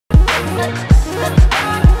Good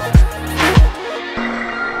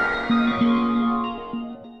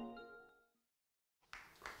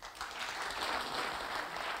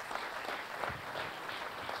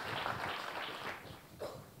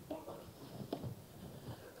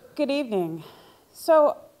evening.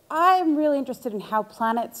 So I'm really interested in how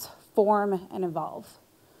planets form and evolve.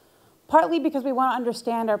 Partly because we want to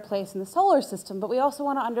understand our place in the solar system, but we also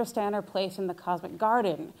want to understand our place in the cosmic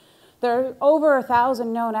garden. There are over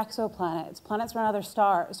 1,000 known exoplanets, planets around other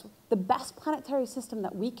stars. The best planetary system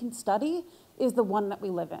that we can study is the one that we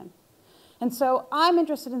live in. And so I'm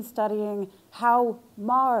interested in studying how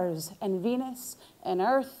Mars and Venus and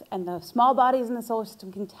Earth and the small bodies in the solar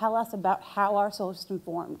system can tell us about how our solar system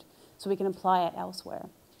formed, so we can apply it elsewhere.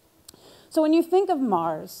 So when you think of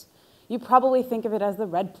Mars, you probably think of it as the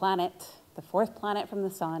red planet, the fourth planet from the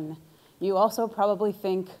sun. You also probably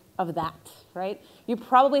think of that, right? You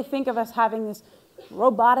probably think of us having this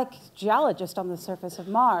robotic geologist on the surface of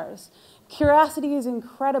Mars. Curiosity is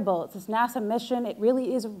incredible. It's this NASA mission. It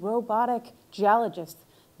really is a robotic geologist.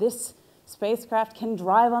 This spacecraft can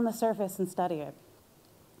drive on the surface and study it.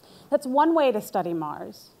 That's one way to study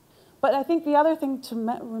Mars. But I think the other thing to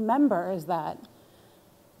remember is that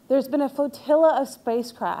there's been a flotilla of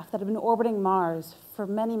spacecraft that have been orbiting Mars for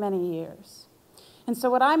many, many years. And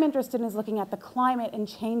so what I'm interested in is looking at the climate and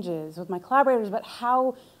changes with my collaborators about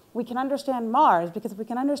how we can understand Mars, because if we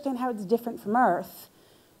can understand how it's different from Earth,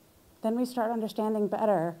 then we start understanding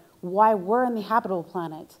better why we're in the habitable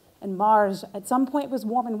planet, and Mars at some point was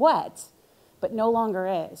warm and wet, but no longer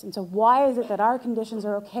is. And so why is it that our conditions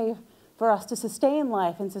are okay for us to sustain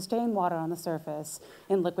life and sustain water on the surface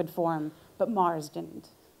in liquid form, but Mars didn't?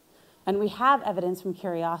 And we have evidence from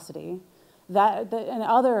Curiosity that and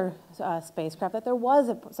other spacecraft that there was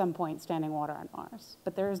at some point standing water on Mars,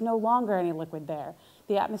 but there is no longer any liquid there.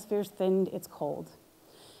 The atmosphere's thinned, it's cold.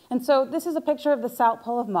 And so this is a picture of the south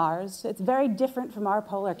pole of Mars. It's very different from our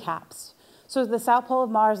polar caps. So the south pole of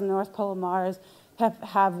Mars and the north pole of Mars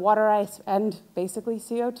have water ice and basically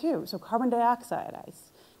CO2, so carbon dioxide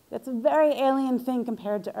ice. That's a very alien thing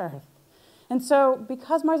compared to Earth. And so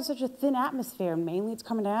because Mars is such a thin atmosphere, mainly it's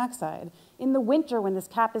carbon dioxide, in the winter when this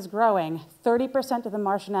cap is growing, 30% of the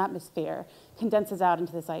Martian atmosphere condenses out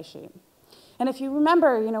into this ice sheet. And if you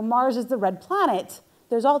remember, Mars is the red planet.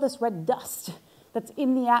 There's all this red dust that's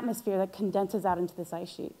in the atmosphere that condenses out into this ice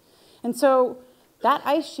sheet. And so that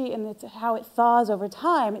ice sheet and how it thaws over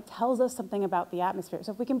time, it tells us something about the atmosphere.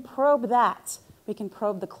 So if we can probe that, we can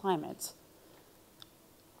probe the climate.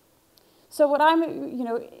 So what I'm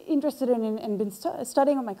interested in and been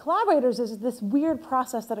studying with my collaborators is this weird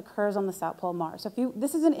process that occurs on the south pole of Mars. So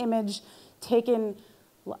this is an image taken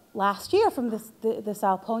last year from the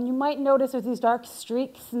south pole, and you might notice there's these dark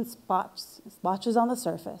streaks and splotches on the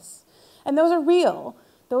surface. And those are real.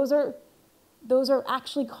 Those are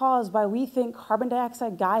actually caused by, we think, carbon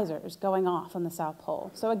dioxide geysers going off on the South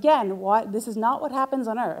Pole. So again, this is not what happens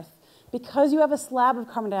on Earth. Because you have a slab of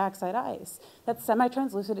carbon dioxide ice that's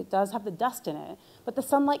semi-translucent, it does have the dust in it, but the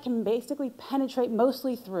sunlight can basically penetrate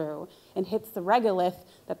mostly through and hits the regolith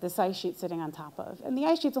that this ice sheet's sitting on top of. And the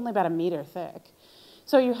ice sheet's only about 1 meter thick.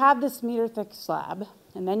 So you have this meter-thick slab,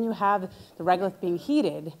 and then you have the regolith being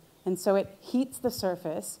heated, and so it heats the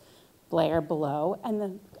surface layer below, and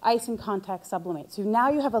the ice in contact sublimates. So now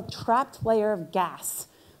you have a trapped layer of gas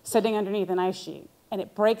sitting underneath an ice sheet, and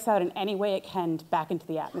it breaks out in any way it can back into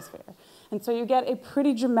the atmosphere. And so you get a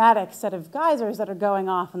pretty dramatic set of geysers that are going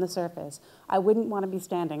off on the surface. I wouldn't want to be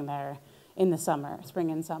standing there in the summer, spring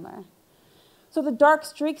and summer. So the dark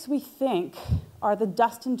streaks, we think, are the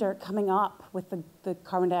dust and dirt coming up with the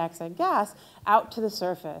carbon dioxide gas out to the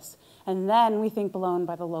surface, and then we think blown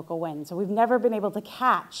by the local wind. So we've never been able to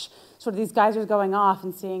catch sort of these geysers going off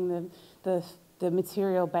and seeing the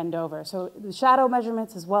material bend over. So the shadow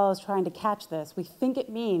measurements, as well as trying to catch this, we think it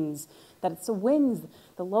means that it's the winds,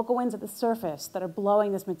 the local winds at the surface, that are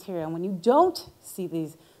blowing this material. And when you don't see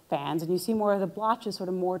these fans and you see more of the blotches sort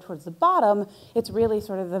of more towards the bottom, it's really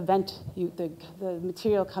sort of the vent, the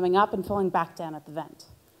material coming up and falling back down at the vent.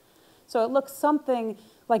 So it looks something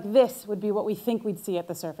like this would be what we think we'd see at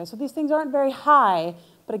the surface. So these things aren't very high,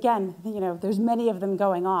 but again, there's many of them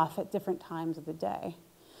going off at different times of the day.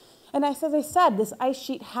 And as I said, this ice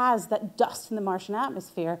sheet has that dust in the Martian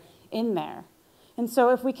atmosphere in there. And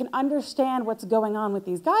so if we can understand what's going on with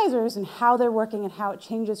these geysers and how they're working and how it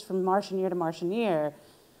changes from Martian year to Martian year,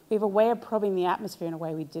 we have a way of probing the atmosphere in a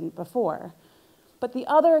way we didn't before. But the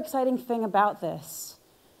other exciting thing about this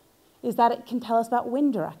is that it can tell us about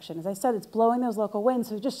wind direction. As I said, it's blowing those local winds.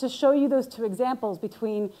 So just to show you those two examples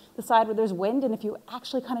between the side where there's wind, and if you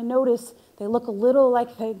actually kind of notice, they look a little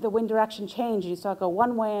like the wind direction change. You saw it go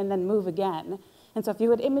one way and then move again. And so if you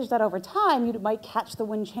would image that over time, you might catch the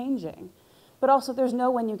wind changing. But also, there's no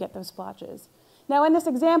when you get those splotches. Now, in this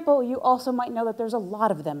example, you also might know that there's a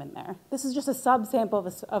lot of them in there. This is just a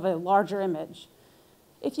subsample of a larger image.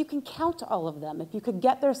 If you can count all of them, if you could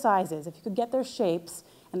get their sizes, if you could get their shapes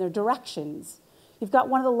and their directions, you've got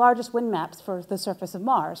one of the largest wind maps for the surface of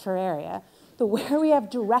Mars, for area. Where we have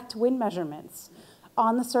direct wind measurements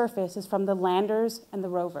on the surface is from the landers and the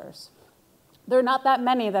rovers. There are not that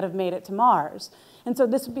many that have made it to Mars, and so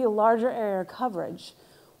this would be a larger area of coverage.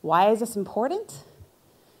 Why is this important?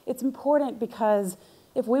 It's important because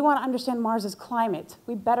if we want to understand Mars's climate,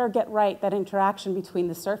 we better get right that interaction between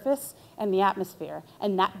the surface and the atmosphere,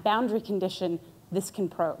 and that boundary condition this can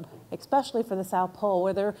probe, especially for the South Pole,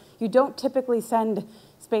 where you don't typically send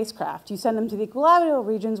spacecraft. You send them to the equatorial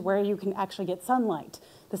regions where you can actually get sunlight.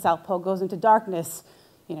 The South Pole goes into darkness,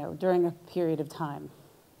 during a period of time.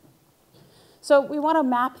 So we want to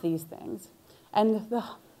map these things. And the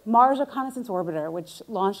Mars Reconnaissance Orbiter, which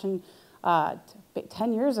launched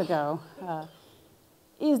 10 years ago,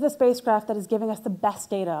 is the spacecraft that is giving us the best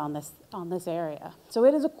data on this area. So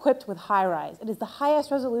it is equipped with HiRISE. It is the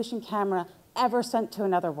highest resolution camera ever sent to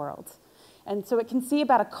another world. And so it can see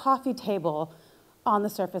about a coffee table on the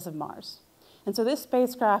surface of Mars. And so this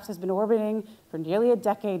spacecraft has been orbiting for nearly a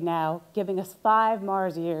decade now, giving us 5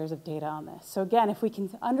 Mars years of data on this. So again, if we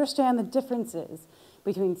can understand the differences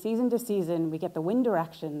between season to season, we get the wind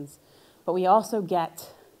directions, but we also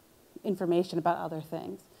get information about other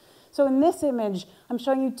things. So in this image, I'm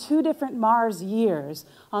showing you 2 different Mars years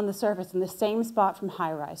on the surface in the same spot from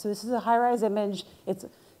HiRISE. So this is a HiRISE image. It's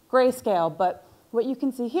grayscale, but what you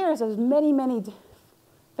can see here is there's many, many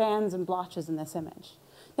fans and blotches in this image.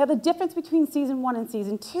 Now, the difference between season 1 and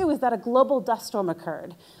season 2 is that a global dust storm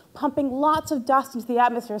occurred, pumping lots of dust into the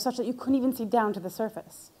atmosphere such that you couldn't even see down to the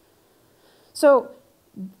surface. So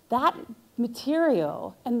that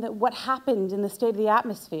material and what happened in the state of the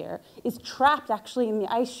atmosphere is trapped actually in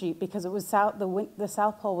the ice sheet because it was the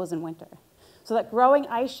South Pole was in winter. So that growing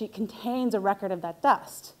ice sheet contains a record of that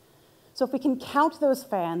dust. So if we can count those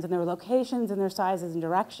fans and their locations and their sizes and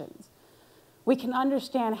directions, we can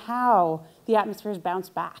understand how the atmosphere has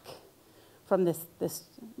bounced back from this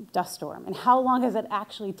dust storm and how long has it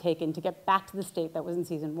actually taken to get back to the state that was in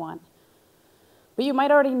season 1. But you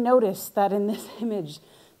might already notice that in this image,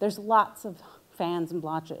 there's lots of fans and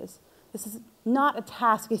blotches. This is not a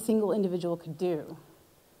task a single individual could do.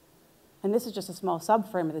 And this is just a small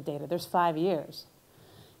subframe of the data. There's 5 years.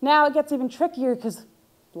 Now it gets even trickier because,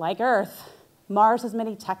 like Earth, Mars has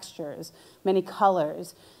many textures, many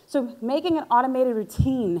colors. So making an automated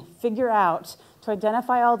routine figure out to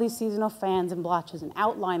identify all these seasonal fans and blotches and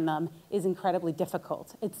outline them is incredibly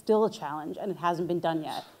difficult. It's still a challenge, and it hasn't been done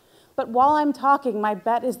yet. But while I'm talking, my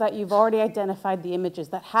bet is that you've already identified the images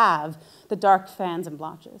that have the dark fans and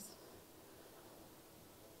blotches.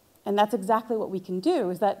 And that's exactly what we can do,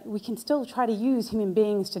 is that we can still try to use human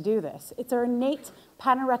beings to do this. It's our innate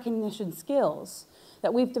pattern recognition skills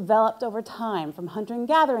that we've developed over time from hunter and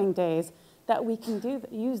gathering days that we can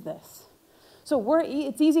use this. So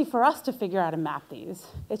it's easy for us to figure out and map these.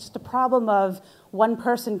 It's just a problem of one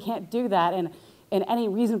person can't do that in any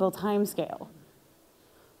reasonable time scale.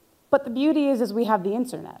 But the beauty is we have the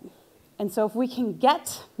internet. And so if we can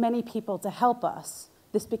get many people to help us,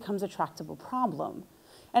 this becomes a tractable problem.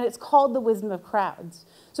 And it's called the wisdom of crowds.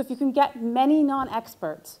 So if you can get many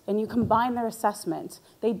non-experts and you combine their assessment,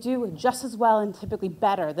 they do just as well and typically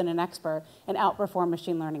better than an expert and outperform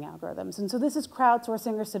machine learning algorithms. And so this is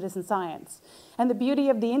crowdsourcing or citizen science. And the beauty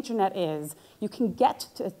of the internet is you can get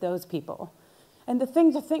to those people. And the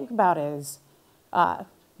thing to think about is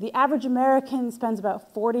the average American spends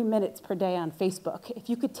about 40 minutes per day on Facebook. If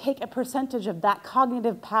you could take a percentage of that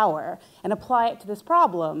cognitive power and apply it to this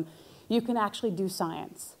problem, you can actually do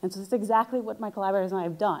science. And so that's exactly what my collaborators and I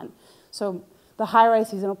have done. So the HiRISE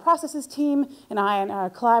Seasonal Processes team and I and our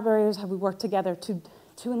collaborators have worked together to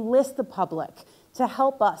enlist the public to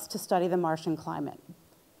help us to study the Martian climate.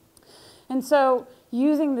 And so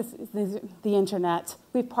using the internet,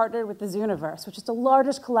 we've partnered with the Zooniverse, which is the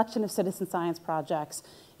largest collection of citizen science projects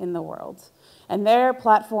in the world. And their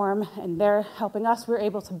platform, and they're helping us, we're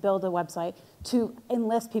able to build a website to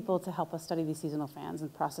enlist people to help us study these seasonal fans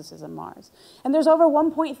and processes on Mars. And there's over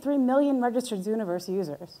 1.3 million registered Zooniverse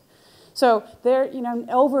users. So there are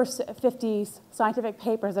over 50 scientific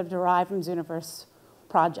papers that are derived from Zooniverse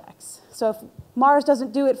projects. So if Mars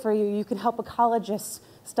doesn't do it for you, you can help ecologists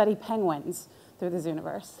study penguins through the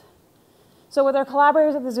Zooniverse. So with our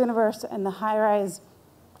collaborators at the Zooniverse and the HiRISE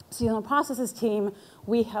Seasonal Processes team,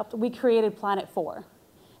 we created Planet 4.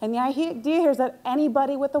 And the idea here is that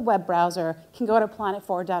anybody with a web browser can go to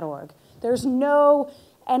planet4.org. There's no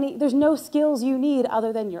skills you need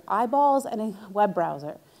other than your eyeballs and a web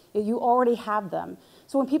browser. You already have them.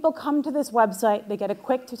 So when people come to this website, they get a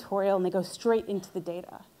quick tutorial and they go straight into the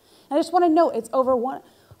data. And I just want to note, it's over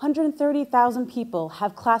 130,000 people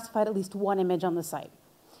have classified at least one image on the site.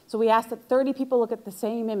 So we asked that 30 people look at the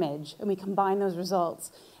same image, and we combine those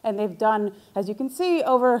results. And they've done, as you can see,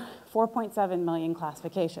 over 4.7 million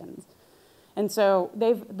classifications. And so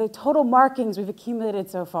the total markings we've accumulated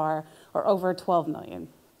so far are over 12 million.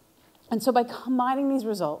 And so by combining these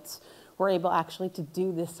results, we're able actually to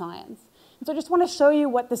do this science. And so I just want to show you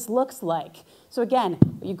what this looks like. So again,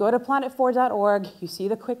 you go to planet4.org, you see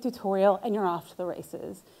the quick tutorial, and you're off to the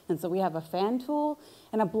races. And so we have a fan tool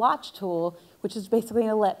and a blotch tool, which is basically an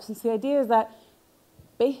ellipse. And so the idea is that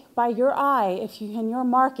by your eye, in your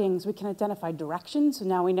markings, we can identify directions. So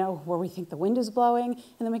now we know where we think the wind is blowing,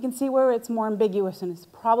 and then we can see where it's more ambiguous, and it's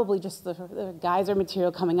probably just the geyser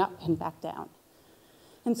material coming up and back down.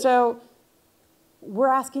 And so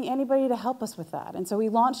we're asking anybody to help us with that. And so we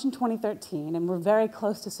launched in 2013, and we're very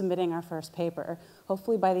close to submitting our first paper,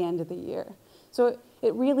 hopefully by the end of the year. So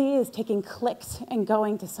it really is taking clicks and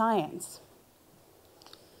going to science.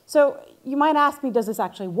 So you might ask me, does this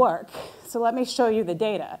actually work? So let me show you the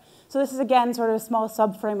data. So this is, again, sort of a small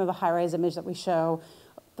subframe of a high-res image that we show.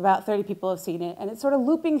 About 30 people have seen it. And it's sort of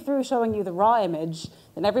looping through, showing you the raw image,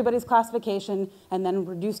 then everybody's classification, and then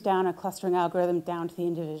reduced down a clustering algorithm down to the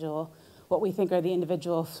individual, what we think are the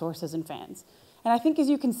individual sources and fans. And I think, as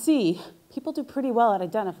you can see, people do pretty well at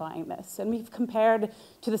identifying this. And we've compared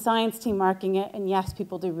to the science team marking it, and yes,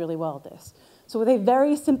 people do really well at this. So with a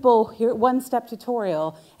very simple one-step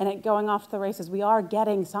tutorial and it going off to the races, we are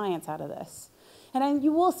getting science out of this. And then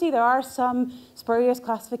you will see there are some spurious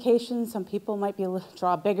classifications. Some people might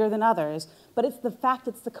draw bigger than others. But it's the fact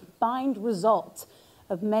it's the combined result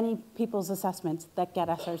of many people's assessments that get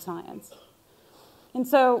us our science. And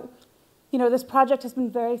so, this project has been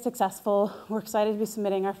very successful. We're excited to be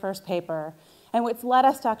submitting our first paper. And what's led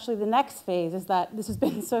us to actually the next phase is that this has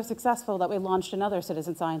been so successful that we launched another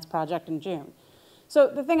citizen science project in June. So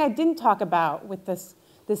the thing I didn't talk about with this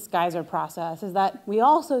geyser process is that we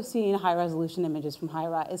also see in high-resolution images from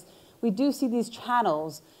HiRISE, we do see these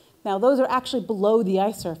channels. Now, those are actually below the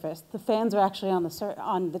ice surface. The fans are actually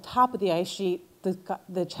on the top of the ice sheet.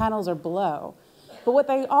 The channels are below. But what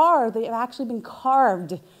they've actually been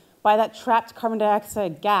carved by that trapped carbon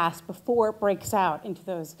dioxide gas before it breaks out into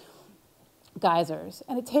those geysers.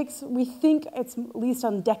 And it takes, we think it's at least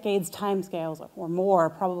on decades timescales or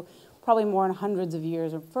more, probably more in hundreds of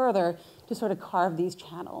years or further, to sort of carve these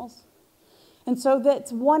channels. And so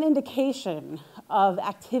that's one indication of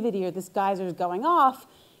activity or this geyser is going off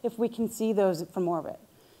if we can see those from orbit.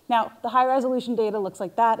 Now, the high resolution data looks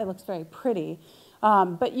like that. It looks very pretty.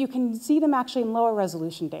 But you can see them actually in lower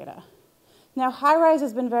resolution data. Now, HiRISE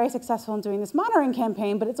has been very successful in doing this monitoring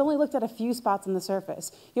campaign, but it's only looked at a few spots on the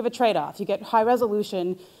surface. You have a trade-off. You get high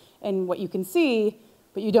resolution in what you can see,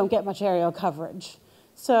 but you don't get much aerial coverage.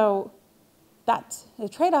 So that's a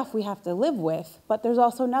trade-off we have to live with, but there's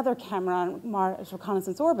also another camera on Mars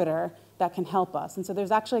Reconnaissance Orbiter that can help us. And so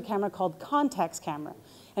there's actually a camera called context camera.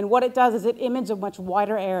 And what it does is it images a much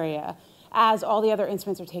wider area as all the other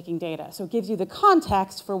instruments are taking data. So it gives you the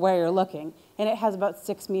context for where you're looking. And it has about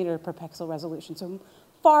 6 meter per pixel resolution, so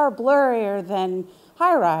far blurrier than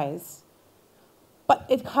HiRISE, but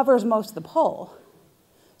it covers most of the pole.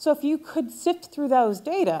 So if you could sift through those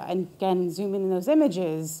data and, again, zoom in those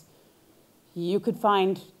images, you could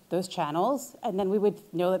find those channels, and then we would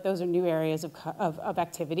know that those are new areas of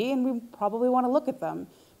activity, and we probably want to look at them.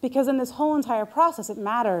 Because in this whole entire process, it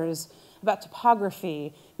matters about topography,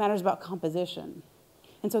 it matters about composition.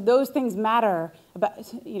 And so those things matter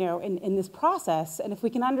about, in this process. And if we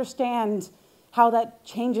can understand how that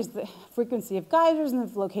changes the frequency of geysers and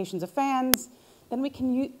the locations of fans, then we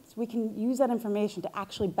can use that information to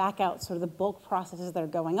actually back out sort of the bulk processes that are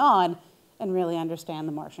going on and really understand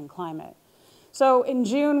the Martian climate. So in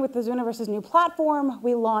June, with the Zooniverse's new platform,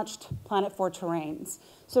 we launched Planet 4 Terrains.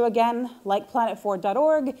 So again, like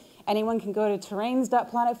planet4.org, anyone can go to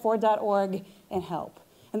terrains.planet4.org and help.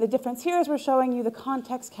 And the difference here is we're showing you the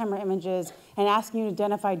context camera images and asking you to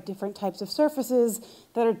identify different types of surfaces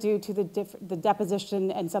that are due to the deposition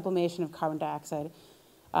and sublimation of carbon dioxide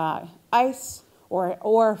ice,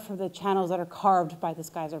 or for the channels that are carved by this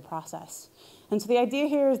geyser process. And so the idea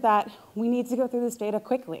here is that we need to go through this data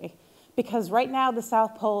quickly, because right now the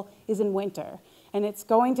South Pole is in winter. and it's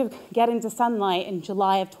going to get into sunlight in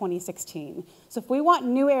July of 2016. So if we want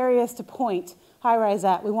new areas to point HiRISE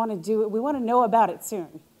at, we want to know about it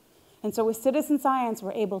soon. And so with citizen science,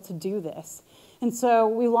 we're able to do this. And so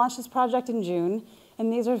we launched this project in June,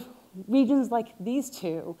 and these are regions like these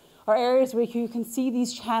two, are areas where you can see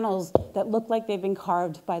these channels that look like they've been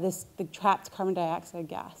carved by the trapped carbon dioxide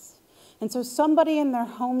gas. And so somebody in their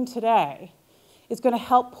home today is going to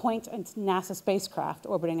help point a NASA spacecraft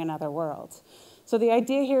orbiting another world. So the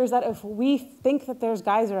idea here is that if we think that there's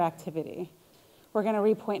geyser activity, we're going to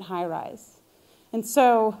repoint HiRISE. And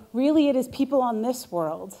so really it is people on this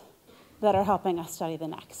world that are helping us study the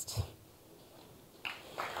next.